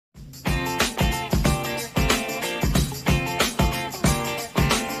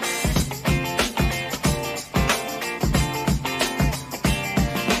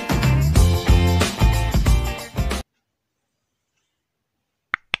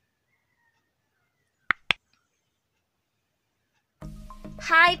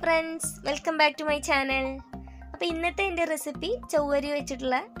Hi friends, welcome back to my channel. അപ്പോൾ ഇന്നത്തെ എൻ്റെ റെസിപ്പി ചൗവരി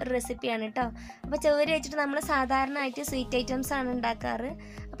വെച്ചിട്ടുള്ള ഒരു റെസിപ്പിയാണ് കേട്ടോ. അപ്പോൾ ചൗവരി വെച്ചിട്ട് നമ്മൾ സാധാരണയായിട്ട് സ്വീറ്റ് ഐറ്റംസ് ആണ് ഉണ്ടാക്കാറ്.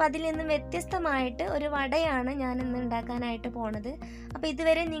 അപ്പോൾ അതിൽ നിന്നും വ്യത്യസ്തമായിട്ട് ഒരു വടയാണ് ഞാൻ ഇന്ന് ഉണ്ടാക്കാനായിട്ട് പോണത്. അപ്പോൾ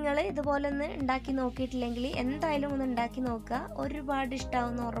ഇതുവരെ നിങ്ങൾ ഇതുപോലെ ഒന്ന് ഉണ്ടാക്കി നോക്കിയിട്ടില്ലെങ്കിൽ എന്തായാലും ഒന്ന് ഉണ്ടാക്കി നോക്കുക, ഒരുപാട്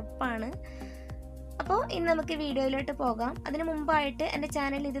ഇഷ്ടമാവുന്ന ഉറപ്പാണ്. അപ്പോൾ ഇന്ന് നമുക്ക് വീഡിയോയിലോട്ട് പോകാം. അതിന് മുമ്പായിട്ട് എൻ്റെ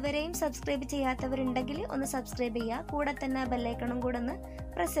ചാനൽ ഇതുവരെയും സബ്സ്ക്രൈബ് ചെയ്യാത്തവരുണ്ടെങ്കിൽ ഒന്ന് സബ്സ്ക്രൈബ് ചെയ്യുക, കൂടെ തന്നെ ബെല്ലൈക്കണും കൂടെ ഒന്ന്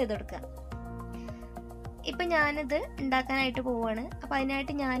പ്രസ് ചെയ്ത് കൊടുക്കുക. ഇപ്പം ഞാനിത് ഉണ്ടാക്കാനായിട്ട് പോവുകയാണ്. അപ്പോൾ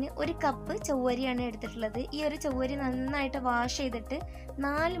അതിനായിട്ട് ഞാൻ ഒരു കപ്പ് ചൗവരിയാണ് എടുത്തിട്ടുള്ളത്. ഈ ഒരു ചൗവരി നന്നായിട്ട് വാഷ് ചെയ്തിട്ട്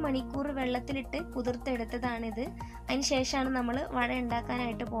 4 മണിക്കൂർ വെള്ളത്തിലിട്ട് കുതിർത്തെടുത്തതാണിത്. അതിന് ശേഷമാണ് നമ്മൾ വട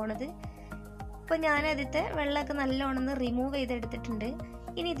ഉണ്ടാക്കാനായിട്ട് പോണത്. അപ്പോൾ ഞാനതിലത്തെ വെള്ളമൊക്കെ നല്ലോണം റിമൂവ് ചെയ്തെടുത്തിട്ടുണ്ട്.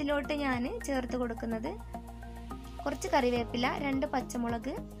 ഇനി ഇതിലോട്ട് ഞാൻ ചേർത്ത് കൊടുക്കുന്നത് കുറച്ച് കറിവേപ്പില, 2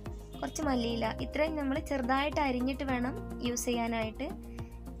 പച്ചമുളക്, കുറച്ച് മല്ലിയില, ഇത്രയും നമ്മൾ ചെറുതായിട്ട് അരിഞ്ഞിട്ട് വേണം യൂസ് ചെയ്യാനായിട്ട്.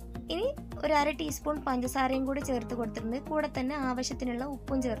 ഇനി ഒരു 1/2 ടീസ്പൂൺ പഞ്ചസാരയും കൂടി ചേർത്ത് കൊടുത്തിട്ടുണ്ട്. കൂടെ തന്നെ ആവശ്യത്തിനുള്ള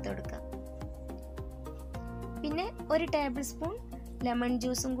ഉപ്പും ചേർത്ത് കൊടുക്കുക. പിന്നെ 1 ടേബിൾ സ്പൂൺ ലെമൺ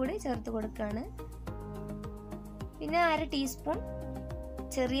ജ്യൂസും കൂടി ചേർത്ത് കൊടുക്കുകയാണ്. പിന്നെ 1/2 ടീസ്പൂൺ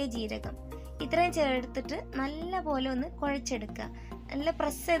ചെറിയ ജീരകം, ഇത്രയും ചേർത്തിട്ട് നല്ല പോലെ ഒന്ന് കുഴച്ചെടുക്കുക. നല്ല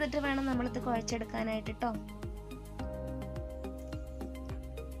പ്രസ് ചെയ്തിട്ട് വേണം നമ്മളിത് കുഴച്ചെടുക്കാനായിട്ട് കേട്ടോ.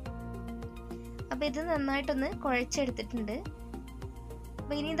 അപ്പൊ ഇത് നന്നായിട്ടൊന്ന് കുഴച്ചെടുത്തിട്ടുണ്ട്.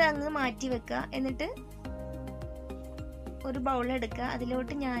 അപ്പൊ ഇനി ഇത് അങ്ങ് മാറ്റി വെക്കുക. എന്നിട്ട് ഒരു ബൗൾ എടുക്കുക.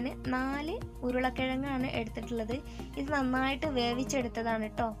 അതിലോട്ട് ഞാൻ 4 ഉരുളക്കിഴങ്ങാണ് എടുത്തിട്ടുള്ളത്. ഇത് നന്നായിട്ട് വേവിച്ചെടുത്തതാണ്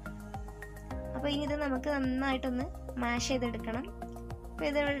കേട്ടോ. അപ്പൊ ഇനി ഇത് നമുക്ക് നന്നായിട്ടൊന്ന് മാഷ് ചെയ്തെടുക്കണം. അപ്പോൾ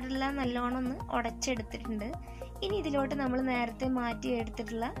ഇതെല്ലാം നല്ലോണം ഒന്ന് ഉടച്ചെടുത്തിട്ടുണ്ട്. ഇനി ഇതിലോട്ട് നമ്മൾ നേരത്തെ മാറ്റി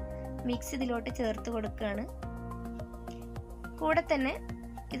എടുത്തിട്ടുള്ള മിക്സ് ഇതിലോട്ട് ചേർത്ത് കൊടുക്കുകയാണ്. കൂടെ തന്നെ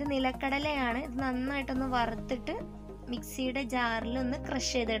ഇത് നിലക്കടലയാണ്. ഇത് നന്നായിട്ടൊന്ന് വറുത്തിട്ട് മിക്സിയുടെ ജാറിൽ ഒന്ന്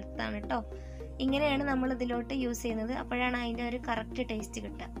ക്രഷ് ചെയ്തെടുത്താണ് കേട്ടോ. ഇങ്ങനെയാണ് നമ്മൾ ഇതിലോട്ട് യൂസ് ചെയ്യുന്നത്. അപ്പോഴാണ് അതിൻ്റെ ഒരു കറക്റ്റ് ടേസ്റ്റ്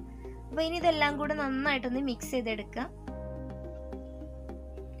കിട്ടുക. അപ്പോൾ ഇനി ഇതെല്ലാം കൂടെ നന്നായിട്ടൊന്ന് മിക്സ് ചെയ്തെടുക്കുക.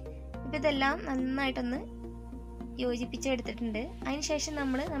 ഇപ്പം ഇതെല്ലാം നന്നായിട്ടൊന്ന് യോജിപ്പിച്ചെടുത്തിട്ടുണ്ട്. അതിനുശേഷം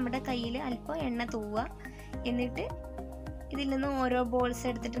നമ്മൾ നമ്മുടെ കയ്യിൽ അല്പം എണ്ണ തൂവുക. എന്നിട്ട് ഇതിൽ നിന്ന് ഓരോ ബോൾസ്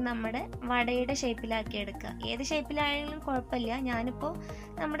എടുത്തിട്ട് നമ്മുടെ വടയുടെ ഷേപ്പിലാക്കി എടുക്കുക. ഏത് ഷേപ്പിലായാലും കുഴപ്പമില്ല. ഞാനിപ്പോൾ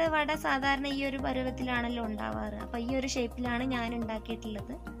നമ്മുടെ വട സാധാരണ ഈ ഒരു പരുവത്തിലാണല്ലോ ഉണ്ടാവാറ്. അപ്പോൾ ഈ ഒരു ഷേപ്പിലാണ് ഞാൻ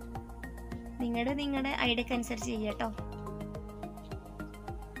ഉണ്ടാക്കിയിട്ടുള്ളത്. നിങ്ങളുടെ ഐഡിയക്ക് അനുസരിച്ച് ചെയ്യാട്ടോ.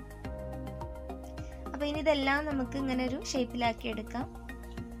 അപ്പോൾ ഇനി ഇതെല്ലാം നമുക്ക് ഇങ്ങനെ ഒരു ഷേപ്പിലാക്കി എടുക്കാം.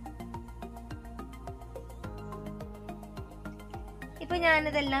 ഇപ്പൊ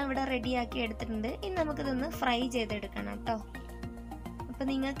ഞാനിതെല്ലാം ഇവിടെ റെഡിയാക്കി എടുത്തിട്ടുണ്ട്. ഇനി നമുക്കിതൊന്ന് ഫ്രൈ ചെയ്തെടുക്കണം കേട്ടോ. അപ്പൊ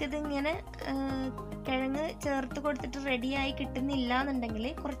നിങ്ങൾക്കിത് ഇങ്ങനെ കിഴങ്ങ് ചേർത്ത് കൊടുത്തിട്ട് റെഡിയായി കിട്ടുന്നില്ല എന്നുണ്ടെങ്കിൽ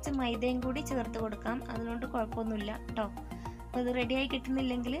കുറച്ച് മൈദയും കൂടി ചേർത്ത് കൊടുക്കാം. അതുകൊണ്ട് കുഴപ്പമൊന്നുമില്ല കേട്ടോ. അപ്പോൾ ഇത് റെഡിയായി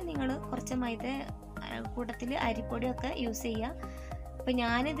കിട്ടുന്നില്ലെങ്കിൽ നിങ്ങൾ കുറച്ച് മൈദ കൂട്ടത്തിൽ അരിപ്പൊടിയൊക്കെ യൂസ് ചെയ്യുക. അപ്പോൾ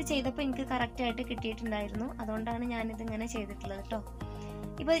ഞാനിത് ചെയ്തപ്പോൾ എനിക്ക് കറക്റ്റായിട്ട് കിട്ടിയിട്ടുണ്ടായിരുന്നു. അതുകൊണ്ടാണ് ഞാനിത് ഇങ്ങനെ ചെയ്തിട്ടുള്ളത് കേട്ടോ.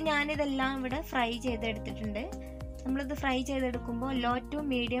 ഇപ്പോൾ ഞാനിതെല്ലാം ഇവിടെ ഫ്രൈ ചെയ്തെടുത്തിട്ടുണ്ട്. നമ്മളിത് ഫ്രൈ ചെയ്തെടുക്കുമ്പോൾ ലോ ടു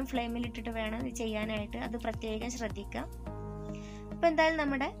മീഡിയം ഫ്ലെയിമിൽ ഇട്ടിട്ട് വേണം ഇത് ചെയ്യാനായിട്ട്. അത് പ്രത്യേകം ശ്രദ്ധിക്കാം. അപ്പോൾ എന്തായാലും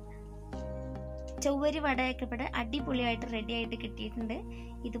നമ്മുടെ ചൗവരി വടയൊക്കെ ഇവിടെ അടിപൊളിയായിട്ട് റെഡി ആയിട്ട് കിട്ടിയിട്ടുണ്ട്.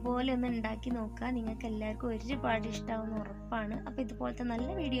 ഇതുപോലെ ഒന്ന് ഉണ്ടാക്കി നോക്കുക. നിങ്ങൾക്ക് എല്ലാവർക്കും ഒരുപാട് ഇഷ്ടമാവുന്ന ഉറപ്പാണ്. അപ്പോൾ ഇതുപോലത്തെ നല്ല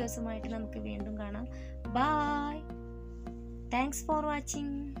വീഡിയോസുമായിട്ട് നമുക്ക് വീണ്ടും കാണാം. By, thanks for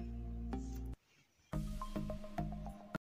watching.